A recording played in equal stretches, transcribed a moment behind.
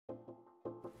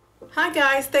Hi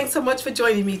guys, thanks so much for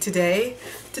joining me today.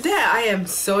 Today I am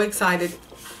so excited.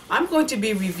 I'm going to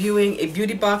be reviewing a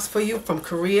beauty box for you from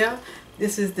Korea.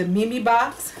 This is the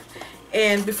Memebox.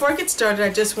 And before I get started, I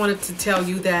just wanted to tell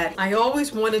you that I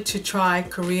always wanted to try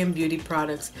Korean beauty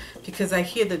products because I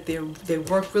hear that they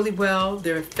work really well,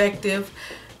 they're effective.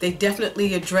 They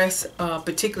definitely address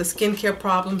particular skincare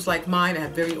problems like mine. I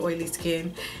have very oily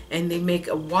skin, and they make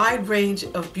a wide range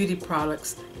of beauty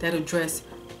products that address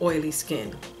oily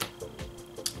skin.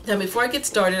 Now before I get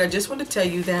started, I just want to tell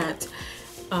you that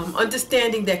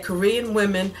understanding that Korean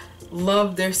women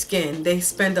love their skin. They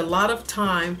spend a lot of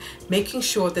time making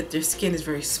sure that their skin is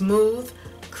very smooth,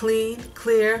 clean,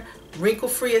 clear,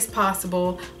 wrinkle-free as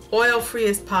possible, oil-free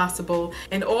as possible,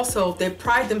 and also they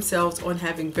pride themselves on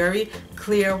having very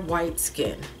clear white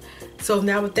skin. So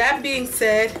now with that being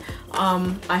said,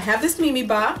 I have this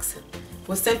Memebox. It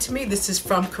was sent to me. This is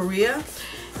from Korea,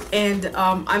 and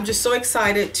I'm just so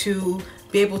excited to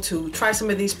be able to try some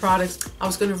of these products. I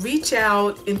was going to reach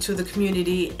out into the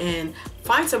community and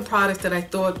find some products that I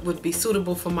thought would be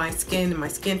suitable for my skin and my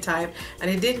skin type, and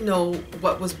I didn't know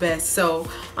what was best. So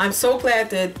I'm so glad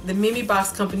that the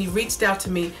Memebox company reached out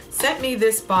to me, sent me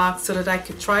this box so that I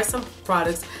could try some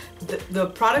products. The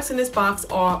products in this box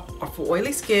are for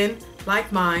oily skin like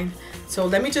mine. So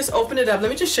let me just open it up. Let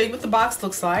me just show you what the box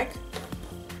looks like.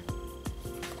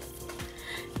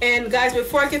 And guys,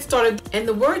 before I get started, and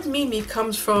the word Mimi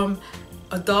comes from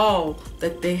a doll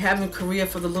that they have in Korea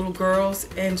for the little girls,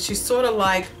 and she's sort of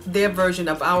like their version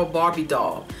of our Barbie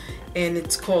doll, and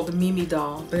it's called the Mimi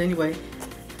doll. But anyway,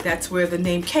 that's where the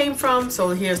name came from. So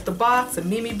here's the box, a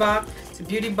Memebox. It's a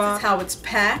beauty box. That's how it's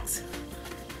packed.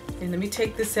 And let me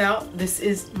take this out. This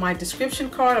is my description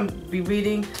card. I'm going to be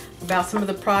reading about some of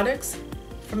the products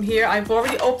from here. I've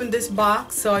already opened this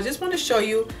box, so I just want to show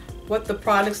you what the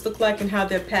products look like and how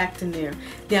they're packed in there.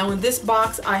 Now in this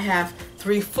box I have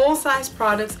 3 full-size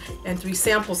products and 3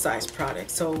 sample-size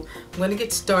products. So I'm going to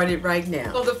get started right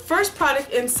now. So the first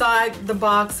product inside the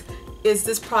box is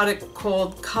this product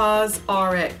called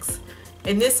CosRx,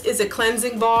 and this is a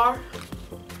cleansing bar.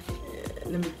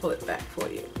 Let me pull it back for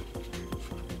you.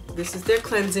 This is their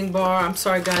cleansing bar. I'm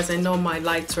sorry guys, I know my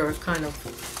lights are kind of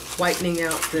whitening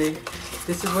out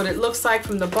this is what it looks like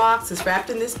from the box. It's wrapped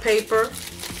in this paper.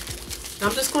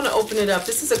 I'm just going to open it up.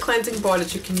 This is a cleansing bar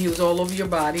that you can use all over your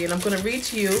body, and I'm going to read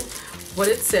to you what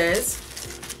it says.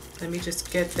 Let me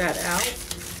just get that out.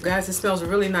 Guys, it smells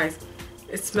really nice.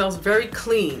 It smells very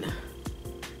clean.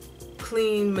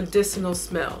 Clean medicinal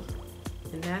smell.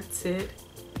 And that's it.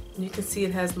 And you can see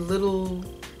it has little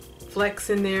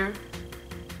flecks in there.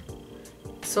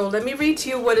 So let me read to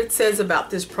you what it says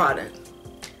about this product.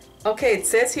 Okay, it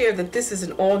says here that this is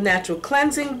an all-natural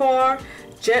cleansing bar.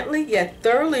 Gently yet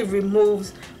thoroughly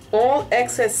removes all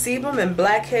excess sebum and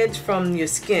blackheads from your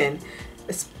skin,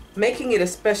 making it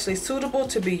especially suitable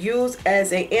to be used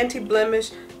as an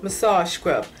anti-blemish massage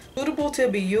scrub. Suitable to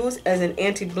be used as an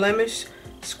anti-blemish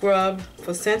scrub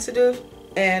for sensitive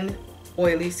and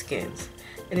oily skins.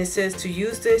 And it says to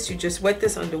use this, you just wet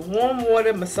this under warm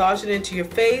water, massage it into your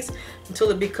face until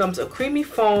it becomes a creamy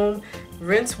foam,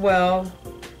 rinse well,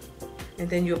 and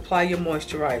then you apply your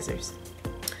moisturizers.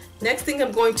 Next thing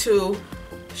I'm going to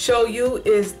show you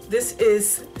is this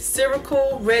is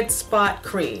Cerakoe Red Spot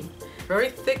Cream. Very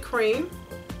thick cream.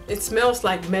 It smells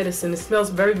like medicine. It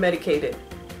smells very medicated.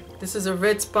 This is a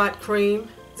red spot cream.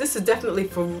 This is definitely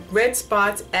for red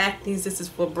spots, acne. This is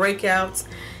for breakouts.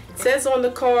 It says on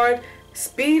the card,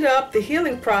 speed up the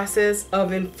healing process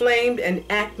of inflamed and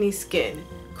acne skin.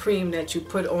 Cream that you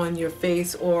put on your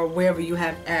face or wherever you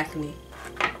have acne.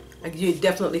 You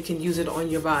definitely can use it on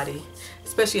your body,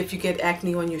 especially if you get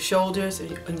acne on your shoulders,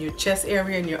 on your chest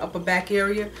area, and your upper back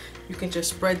area. You can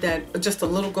just spread that, just a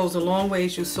little goes a long way,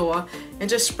 as you saw, and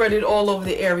just spread it all over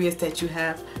the areas that you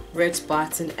have red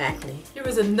spots and acne. Here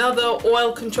is another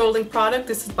oil controlling product.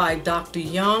 This is by Dr.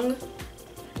 Young,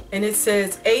 and it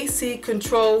says AC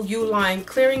Control U-Line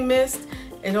Clearing Mist,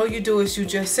 and all you do is you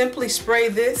just simply spray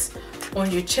this on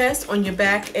your chest, on your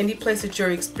back, any place that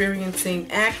you're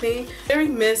experiencing acne.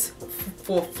 Clearing mist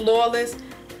for flawless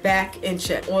back and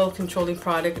chest oil controlling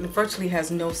product, and it virtually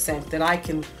has no scent that I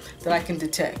can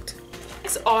detect.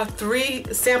 These are 3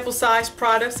 sample size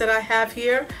products that I have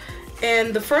here,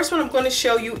 and the first one I'm going to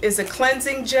show you is a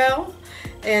cleansing gel,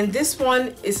 and this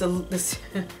one is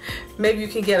maybe you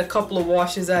can get a couple of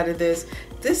washes out of this.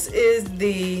 This is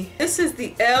the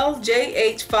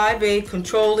LJH5A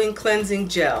Controlling Cleansing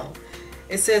Gel.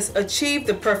 It says achieve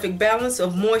the perfect balance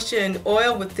of moisture and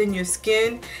oil within your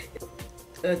skin.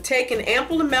 Take an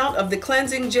ample amount of the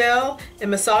cleansing gel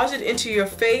and massage it into your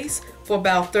face for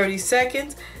about 30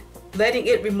 seconds. letting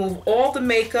it remove all the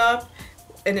makeup,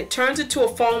 and it turns into a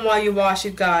foam while you wash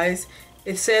it, guys.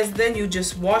 It says then you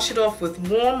just wash it off with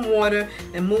warm water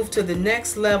and move to the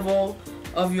next level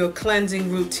of your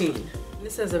cleansing routine.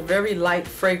 This has a very light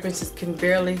fragrance. You can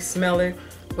barely smell it.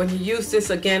 When you use this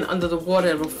again under the water,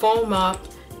 it will foam up,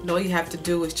 and all you have to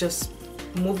do is just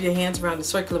move your hands around in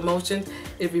circular motion.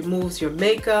 It removes your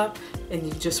makeup, and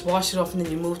you just wash it off, and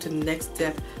then you move to the next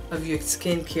step of your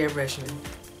skincare regimen.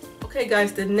 Okay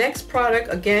guys, the next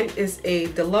product again is a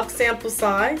deluxe sample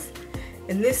size,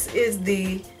 and this is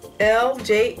the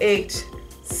LJH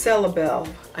Celebel.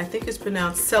 I think it's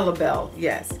pronounced Celebel,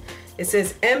 yes. It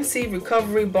says MC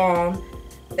Recovery Balm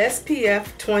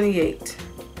SPF 28.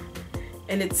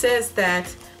 And it says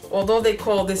that although they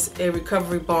call this a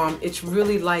recovery balm, it's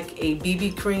really like a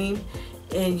BB cream,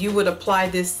 and you would apply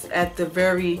this at the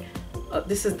very,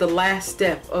 this is the last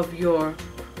step of your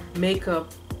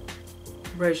makeup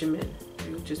regimen.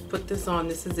 You just put this on,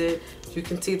 this is it. You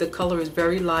can see the color is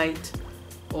very light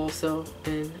also,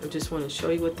 and I just want to show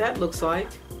you what that looks like.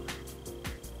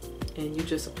 And you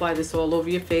just apply this all over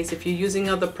your face. If you're using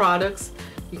other products,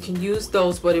 you can use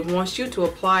those, but it wants you to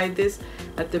apply this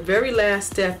at the very last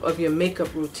step of your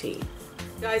makeup routine.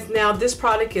 Guys, now this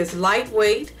product is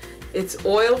lightweight, it's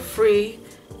oil free,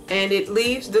 and it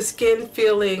leaves the skin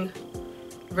feeling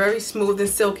very smooth and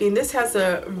silky. And this has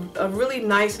a really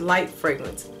nice light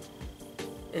fragrance.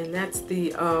 And that's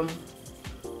the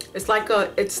it's like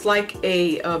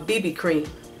a BB cream,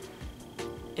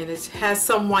 and it has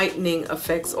some whitening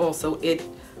effects also. It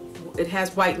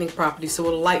has whitening properties, so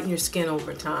it'll lighten your skin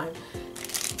over time.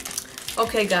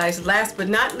 Okay guys, last but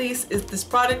not least is this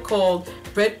product called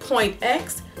Red Point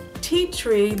X Tea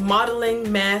Tree Modeling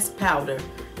Mask Powder.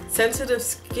 Sensitive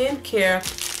skincare,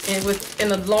 and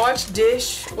in a large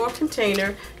dish or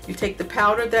container, you take the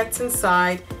powder that's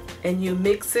inside and you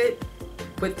mix it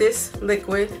with this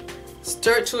liquid.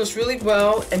 Stir it till it's really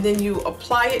well, and then you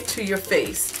apply it to your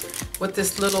face with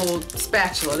this little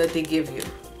spatula that they give you.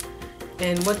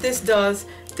 And what this does,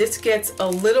 this gets a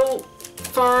little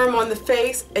firm on the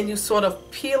face, and you sort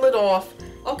of peel it off.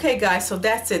 Okay guys, so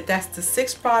that's it. That's the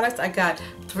 6 products. I got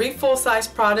 3 full-size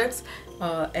products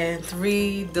and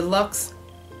 3 deluxe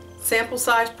sample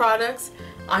size products.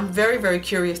 I'm very, very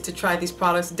curious to try these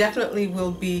products. Definitely will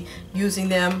be using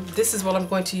them. This is what I'm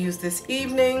going to use this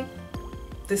evening.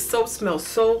 This soap smells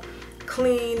so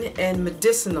clean and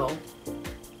medicinal.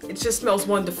 It just smells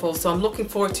wonderful, so I'm looking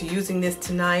forward to using this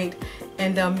tonight.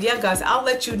 And yeah guys, I'll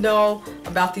let you know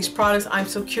about these products. I'm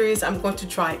so curious. I'm going to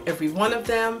try every one of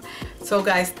them. So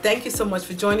guys, thank you so much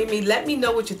for joining me. Let me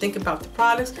know what you think about the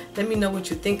products. Let me know what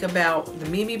you think about the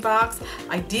Memebox.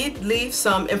 I did leave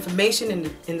some information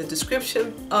in the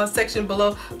description section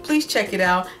below. Please check it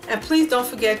out, and please don't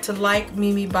forget to like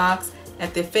Memebox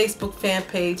at their Facebook fan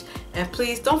page, and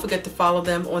please don't forget to follow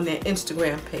them on their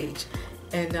Instagram page,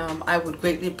 and I would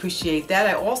greatly appreciate that.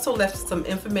 I also left some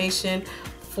information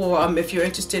for if you're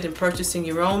interested in purchasing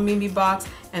your own Memebox,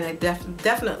 and I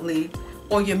definitely,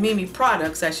 or your Mimi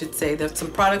products I should say. There's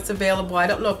some products available. I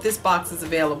don't know if this box is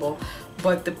available,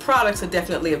 but the products are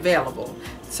definitely available.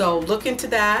 So look into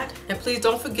that, and please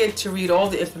don't forget to read all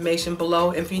the information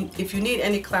below. If you need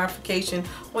any clarification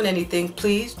on anything,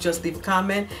 please just leave a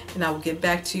comment and I will get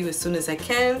back to you as soon as I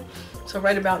can. So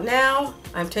right about now,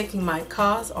 I'm taking my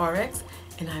Cos RX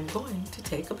and I'm going to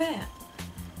take a bath.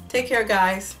 Take care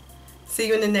guys. See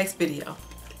you in the next video.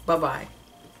 Bye-bye.